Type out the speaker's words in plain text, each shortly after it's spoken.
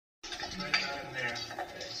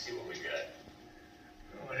Let's see what we got.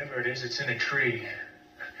 Whatever it is, it's in a tree.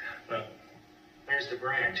 Look, there's the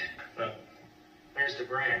branch. Look, there's the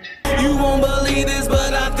branch. You won't believe this,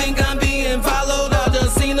 but I think I'm being followed. I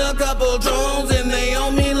just seen a couple drones and they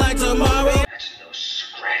on me like tomorrow. That's no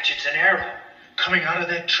scratch, it's an arrow. Coming out of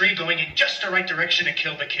that tree, going in just the right direction to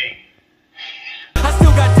kill the king. I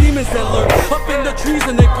still got demons that lurk up in the trees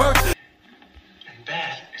and they perch. And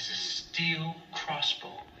that is a steel crossbow.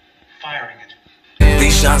 Firing it.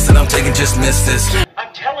 These shots that I'm taking just missed this.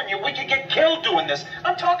 I'm telling you, we could get killed doing this.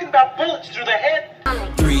 I'm talking about bullets through the head.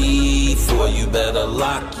 3, 4, you better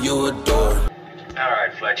lock your door. All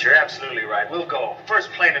right, Fletch, you're absolutely right. We'll go.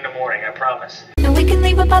 First plane in the morning, I promise. And we can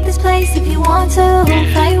leave about this place if you want to.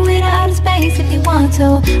 Fly away to outer space if you want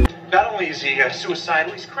to. Not only is he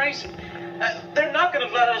suicidal, he's crazy. They're not going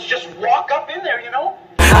to let us just walk up in there, you know?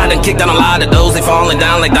 I done kicked down a lot of those, they falling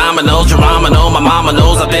down like dominoes. Your mama know, my mama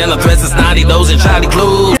knows. I've been a threat since 90 those and shiny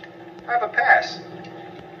clues. I have a pass.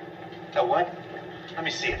 A what? Let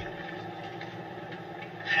me see it.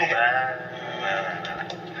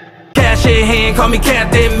 Cash in hand, call me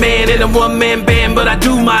Captain Man in a one-man band, but I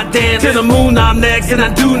do my dance. To the moon, I'm next, and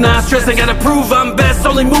I do not stress. I gotta prove I'm best,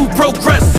 only move, progress.